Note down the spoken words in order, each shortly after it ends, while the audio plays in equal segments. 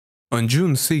On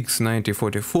June 6,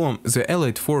 1944, the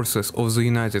Allied forces of the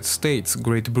United States,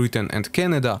 Great Britain and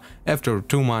Canada, after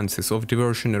 2 months of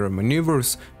diversionary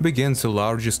maneuvers, began the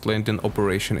largest landing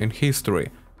operation in history,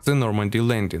 the Normandy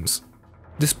landings.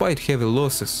 Despite heavy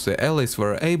losses, the Allies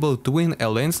were able to win a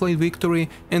landslide victory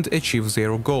and achieve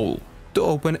their goal – to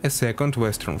open a second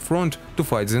Western front to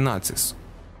fight the Nazis.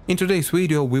 In today's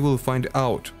video we will find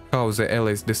out how the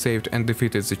Allies deceived and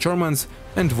defeated the Germans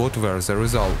and what were the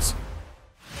results.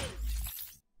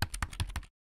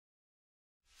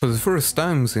 For the first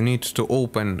time, the need to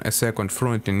open a second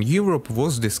front in Europe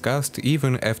was discussed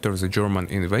even after the German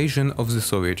invasion of the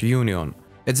Soviet Union.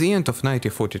 At the end of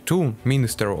 1942,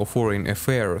 Minister of Foreign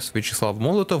Affairs Vyacheslav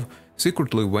Molotov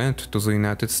secretly went to the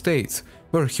United States,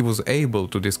 where he was able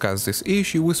to discuss this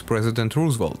issue with President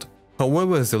Roosevelt.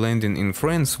 However, the landing in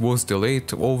France was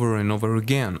delayed over and over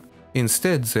again.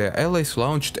 Instead, the Allies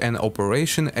launched an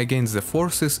operation against the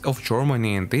forces of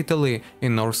Germany and Italy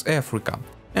in North Africa,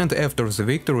 and after the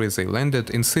victory they landed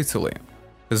in Sicily.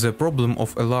 The problem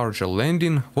of a larger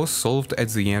landing was solved at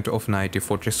the end of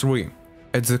 1943.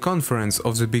 At the conference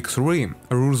of the Big Three,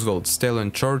 Roosevelt,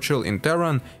 Stalin, Churchill in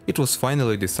Tehran, it was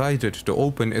finally decided to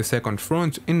open a second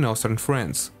front in northern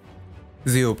France.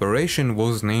 The operation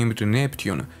was named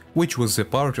Neptune, which was a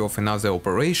part of another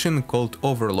operation called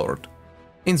Overlord.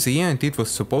 In the end, it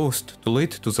was supposed to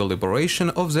lead to the liberation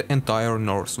of the entire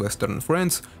northwestern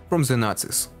France from the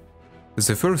Nazis.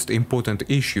 The first important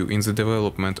issue in the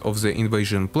development of the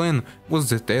invasion plan was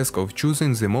the task of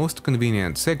choosing the most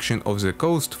convenient section of the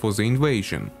coast for the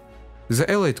invasion.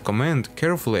 The Allied command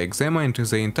carefully examined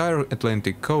the entire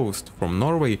Atlantic coast from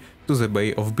Norway to the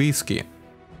Bay of Biscay.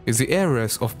 The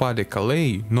areas of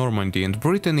Pas-de-Calais, Normandy and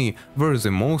Brittany were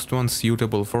the most ones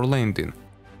suitable for landing.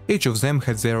 Each of them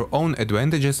had their own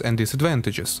advantages and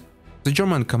disadvantages. The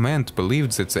German command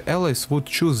believed that the Allies would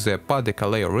choose the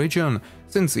Pas-de-Calais region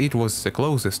since it was the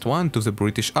closest one to the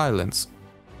British Islands.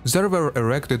 There were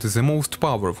erected the most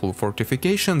powerful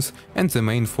fortifications and the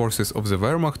main forces of the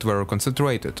Wehrmacht were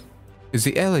concentrated.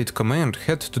 The Allied command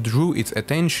had to draw its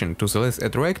attention to the less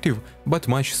attractive but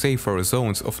much safer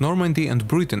zones of Normandy and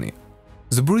Brittany.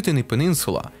 The Brittany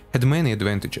Peninsula had many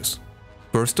advantages.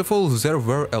 First of all, there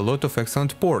were a lot of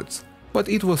excellent ports, but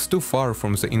it was too far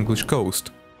from the English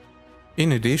coast.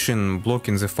 In addition,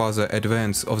 blocking the further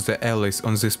advance of the Allies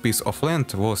on this piece of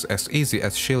land was as easy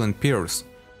as shelling piers.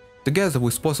 Together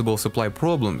with possible supply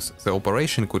problems, the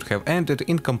operation could have ended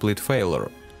in complete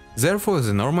failure. Therefore,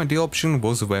 the Normandy option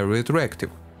was very attractive,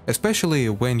 especially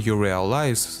when you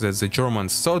realize that the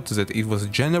Germans thought that it was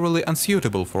generally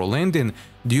unsuitable for landing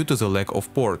due to the lack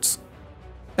of ports.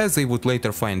 As they would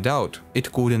later find out,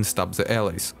 it couldn't stop the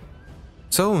Allies.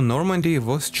 So Normandy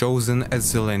was chosen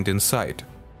as the landing site.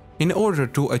 In order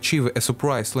to achieve a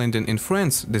surprise landing in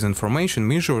France, disinformation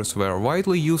measures were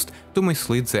widely used to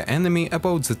mislead the enemy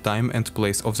about the time and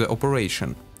place of the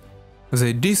operation.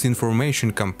 The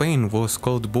disinformation campaign was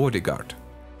called Bodyguard.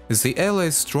 The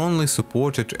Allies strongly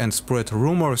supported and spread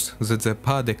rumors that the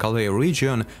Pas-de-Calais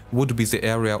region would be the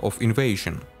area of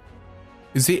invasion.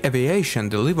 The aviation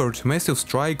delivered massive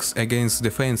strikes against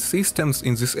defense systems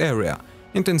in this area,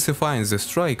 intensifying the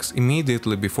strikes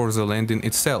immediately before the landing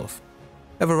itself.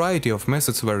 A variety of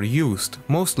methods were used,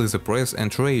 mostly the press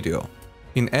and radio.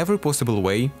 In every possible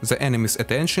way, the enemy's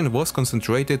attention was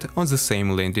concentrated on the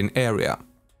same landing area.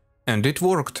 And it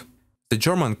worked. The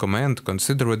German command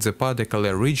considered the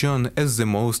Pas-de-Calais region as the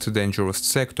most dangerous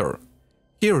sector.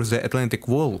 Here the Atlantic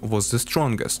Wall was the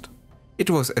strongest. It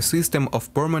was a system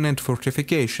of permanent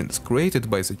fortifications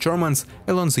created by the Germans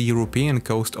along the European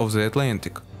coast of the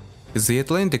Atlantic. The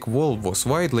Atlantic Wall was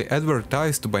widely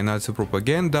advertised by Nazi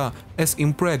propaganda as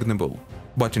impregnable,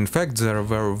 but in fact there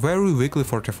were very weakly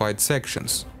fortified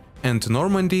sections, and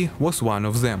Normandy was one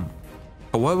of them.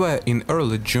 However, in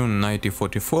early June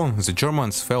 1944 the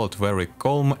Germans felt very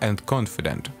calm and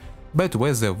confident. Bad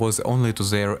weather was only to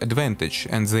their advantage,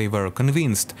 and they were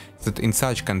convinced that in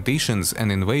such conditions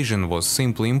an invasion was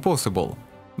simply impossible.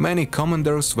 Many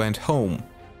commanders went home.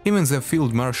 Even the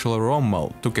Field Marshal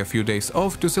Rommel took a few days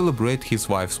off to celebrate his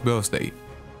wife's birthday.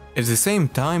 At the same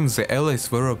time, the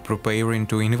Allies were preparing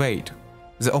to invade.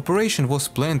 The operation was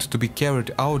planned to be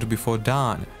carried out before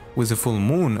dawn, with a full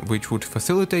moon which would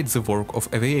facilitate the work of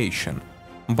aviation.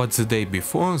 But the day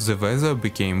before, the weather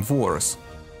became worse.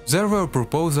 There were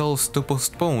proposals to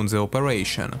postpone the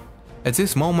operation. At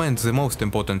this moment, the most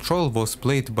important role was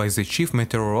played by the chief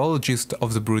meteorologist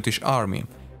of the British Army,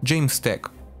 James Stack.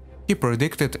 He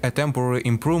predicted a temporary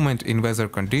improvement in weather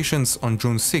conditions on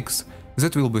June 6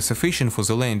 that will be sufficient for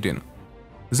the landing.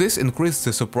 This increased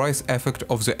the surprise effect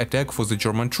of the attack for the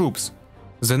German troops.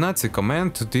 The Nazi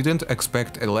command didn't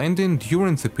expect a landing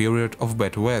during the period of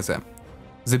bad weather.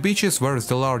 The beaches where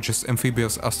the largest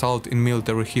amphibious assault in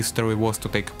military history was to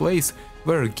take place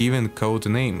were given code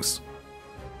names.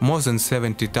 More than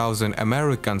 70,000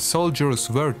 American soldiers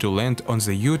were to land on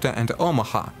the Utah and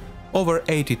Omaha, over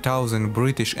 80,000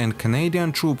 British and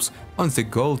Canadian troops on the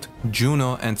Gold,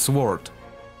 Juno and Sword.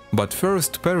 But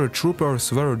first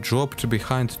paratroopers were dropped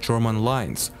behind German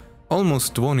lines,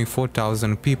 almost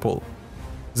 24,000 people.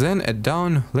 Then at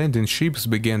dawn, landing ships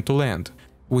began to land,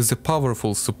 with the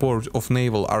powerful support of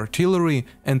naval artillery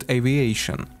and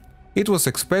aviation. It was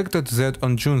expected that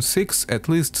on June 6 at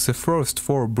least the first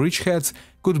 4 bridgeheads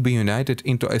could be united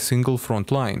into a single front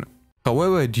line.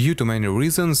 However, due to many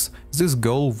reasons, this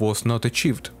goal was not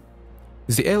achieved.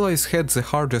 The Allies had the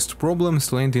hardest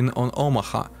problems landing on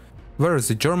Omaha, where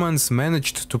the Germans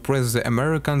managed to press the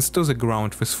Americans to the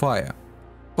ground with fire.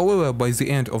 However, by the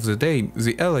end of the day,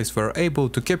 the Allies were able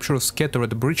to capture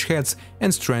scattered bridgeheads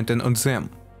and strengthen on them.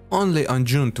 Only on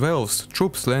June 12th,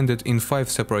 troops landed in 5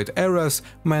 separate areas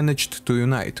managed to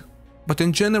unite. But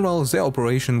in general, the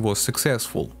operation was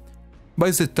successful.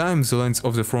 By the time the length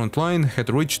of the front line had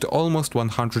reached almost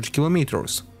 100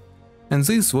 kilometers. And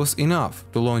this was enough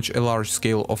to launch a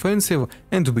large-scale offensive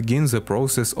and begin the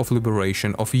process of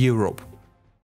liberation of Europe.